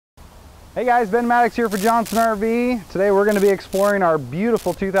Hey guys, Ben Maddox here for Johnson RV. Today we're going to be exploring our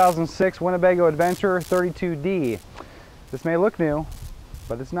beautiful 2006 Winnebago Adventurer 32D. This may look new,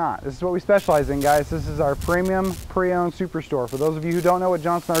 but it's not. This is what we specialize in, guys. This is our premium pre-owned superstore. For those of you who don't know what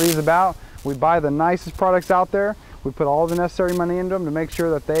Johnson RV is about, we buy the nicest products out there. We put all the necessary money into them to make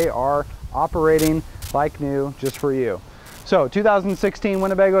sure that they are operating like new just for you. So 2016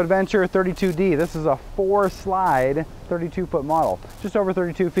 Winnebago Adventurer 32D. This is a 4-slide 32-foot model, just over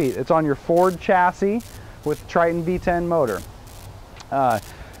 32 feet. It's on your Ford chassis with Triton V10 motor.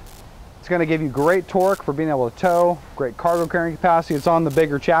 It's going to give you great torque for being able to tow, great cargo carrying capacity. It's on the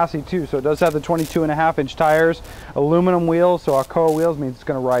bigger chassis too, so it does have the 22.5-inch tires, aluminum wheels, so Alcoa wheels means it's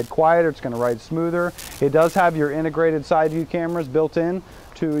going to ride quieter, it's going to ride smoother. It does have your integrated side view cameras built in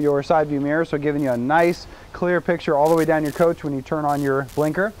to your side view mirror, so giving you a nice clear picture all the way down your coach when you turn on your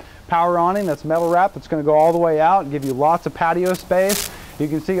blinker. Power awning, that's metal wrap, that's going to go all the way out and give you lots of patio space. You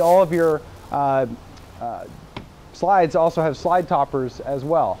can see all of your slides also have slide toppers as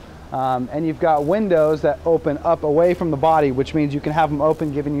well. And you've got windows that open up away from the body, which means you can have them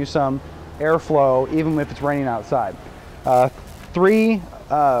open, giving you some airflow even if it's raining outside. Three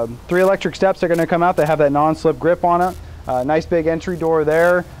electric steps are going to come out. They have that non-slip grip on it. Nice big entry door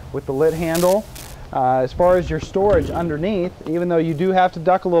there with the lit handle. As far as your storage underneath, even though you do have to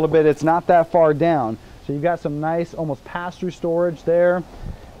duck a little bit, it's not that far down. So you've got some nice almost pass-through storage there.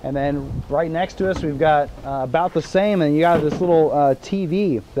 And then right next to us we've got about the same, and you got this little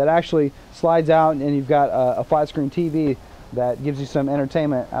TV that actually slides out, and you've got a flat screen TV that gives you some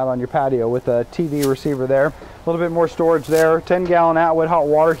entertainment out on your patio with a TV receiver there. A little bit more storage there. 10-gallon Atwood hot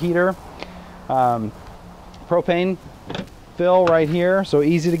water heater. Propane fill right here, so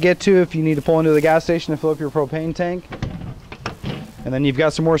easy to get to if you need to pull into the gas station to fill up your propane tank. And then you've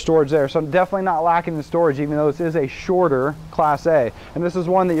got some more storage there, so I'm definitely not lacking in storage, even though this is a shorter Class A. And this is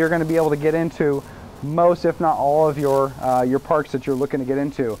one that you're going to be able to get into most, if not all, of your parks that you're looking to get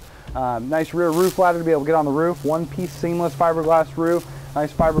into. Nice rear roof ladder to be able to get on the roof. One-piece seamless fiberglass roof.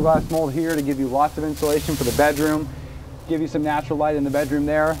 Nice fiberglass mold here to give you lots of insulation for the bedroom. Give you some natural light in the bedroom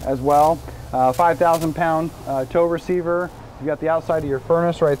there as well. 5,000-pound tow receiver. You've got the outside of your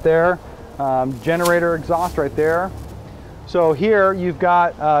furnace right there. Generator exhaust right there. So here you've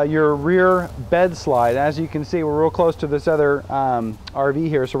got your rear bed slide. As you can see, we're real close to this other RV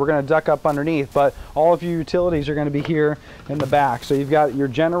here, so we're going to duck up underneath, but all of your utilities are going to be here in the back. So you've got your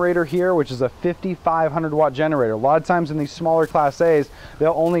generator here, which is a 5,500 watt generator. A lot of times in these smaller Class A's,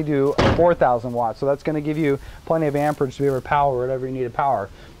 they'll only do 4,000 watts, so that's going to give you plenty of amperage to be able to power whatever you need to power.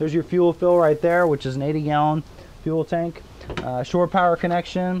 There's your fuel fill right there, which is an 80-gallon fuel tank. Shore power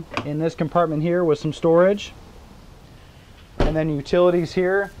connection in this compartment here with some storage. And then utilities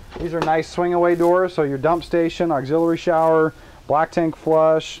here. These are nice swing away doors, so your dump station, auxiliary shower, black tank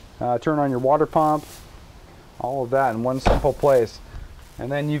flush, turn on your water pump, all of that in one simple place. And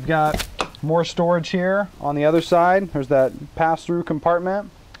then you've got more storage here on the other side. There's that pass-through compartment,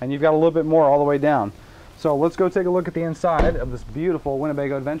 and you've got a little bit more all the way down. So let's go take a look at the inside of this beautiful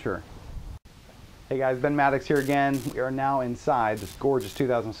Winnebago Adventurer. Hey guys, Ben Maddox here again. We are now inside this gorgeous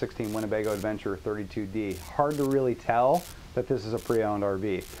 2016 Winnebago Adventurer 32D. Hard to really tell that this is a pre-owned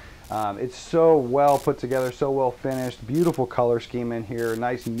RV. It's so well put together, so well finished. Beautiful color scheme in here,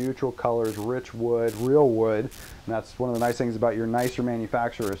 nice neutral colors, rich wood, real wood, and that's one of the nice things about your nicer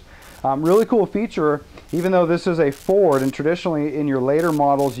manufacturers. Really cool feature, even though this is a Ford, and traditionally in your later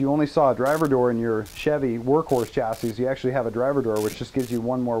models you only saw a driver door in your Chevy workhorse chassis, you actually have a driver door, which just gives you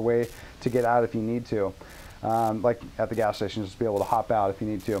one more way to get out if you need to. Like at the gas station, just be able to hop out if you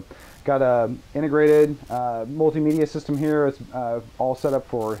need to. Got a integrated multimedia system here. It's all set up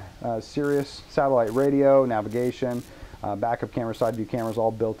for Sirius satellite radio, navigation, backup camera, side view cameras,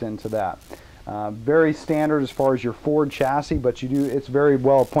 all built into that. Very standard as far as your Ford chassis, but it's very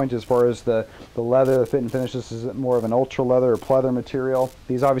well appointed as far as the leather, the fit and finish. This is more of an ultra leather or pleather material.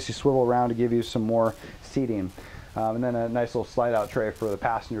 These obviously swivel around to give you some more seating. And then a nice little slide out tray for the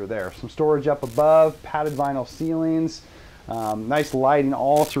passenger there. Some storage up above, padded vinyl ceilings, nice lighting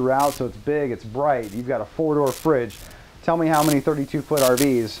all throughout, so it's big, it's bright. You've got a 4-door fridge. Tell me how many 32-foot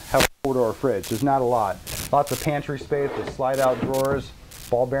RVs have a 4-door fridge. There's not a lot. Lots of pantry space with slide out drawers,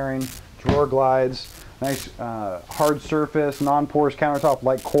 ball bearing drawer glides, nice hard surface, non-porous countertop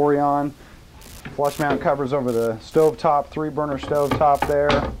like Corian. Flush mount covers over the stovetop, 3-burner stovetop there.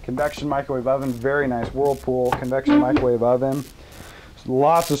 Convection microwave oven, very nice Whirlpool convection microwave oven.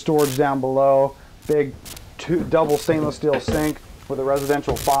 Lots of storage down below. Big double stainless steel sink with a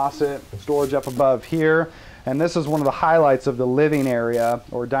residential faucet. Storage up above here. And this is one of the highlights of the living area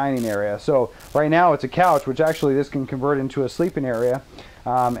or dining area. So right now it's a couch, which actually this can convert into a sleeping area.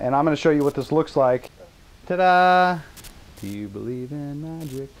 And I'm going to show you what this looks like. Ta-da! Do you believe in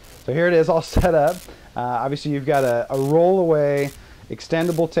magic? So here it is all set up. Obviously you've got a roll-away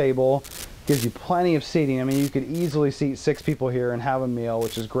extendable table. Gives you plenty of seating. I mean, you could easily seat 6 people here and have a meal,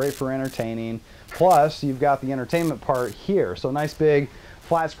 which is great for entertaining. Plus, you've got the entertainment part here. So nice big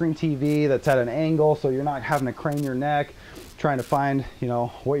flat screen TV that's at an angle, so you're not having to crane your neck trying to find, you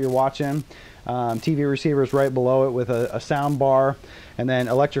know, what you're watching. TV receivers right below it with a sound bar, and then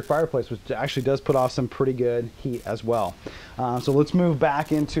electric fireplace, which actually does put off some pretty good heat as well. So let's move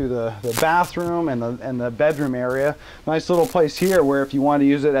back into the bathroom and the bedroom area. Nice little place here where if you want to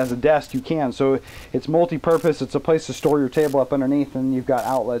use it as a desk, you can. So it's multi-purpose. It's a place to store your table up underneath, and you've got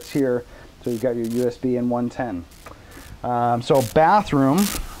outlets here. So you've got your USB and 110. So bathroom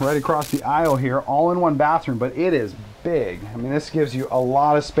right across the aisle here, all in one bathroom, but it is big. I mean, this gives you a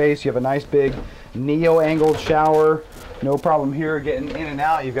lot of space. You have a nice big neo-angled shower. No problem here getting in and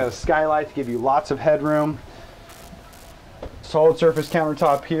out. You've got a skylight to give you lots of headroom. Solid surface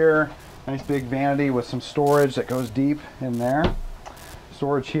countertop here. Nice big vanity with some storage that goes deep in there.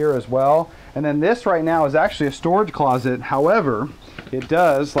 Storage here as well. And then this right now is actually a storage closet. However, it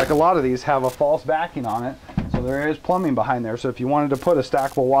does, like a lot of these, have a false backing on it. So there is plumbing behind there. So if you wanted to put a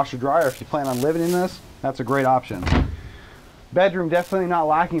stackable washer dryer, if you plan on living in this, that's a great option. Bedroom definitely not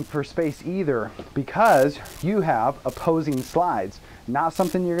lacking for space either, because you have opposing slides. Not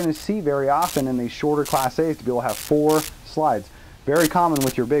something you're going to see very often in these shorter Class A's, to be able to have 4 slides. Very common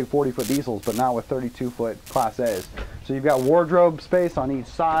with your big 40-foot diesels, but not with 32-foot Class A's. So you've got wardrobe space on each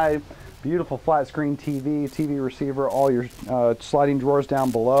side, beautiful flat screen TV, TV receiver, all your sliding drawers down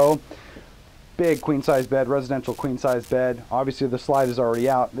below. Big queen size bed, residential queen size bed. Obviously the slide is already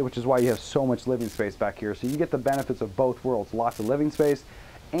out, which is why you have so much living space back here. So you get the benefits of both worlds, lots of living space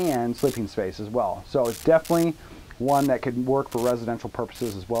and sleeping space as well. So it's definitely one that could work for residential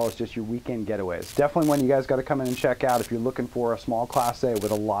purposes as well as just your weekend getaways. Definitely one you guys got to come in and check out if you're looking for a small Class A with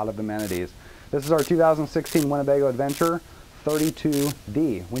a lot of amenities. This is our 2016 Winnebago Adventurer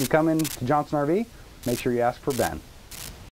 32D. When you come in to Johnson RV, make sure you ask for Ben.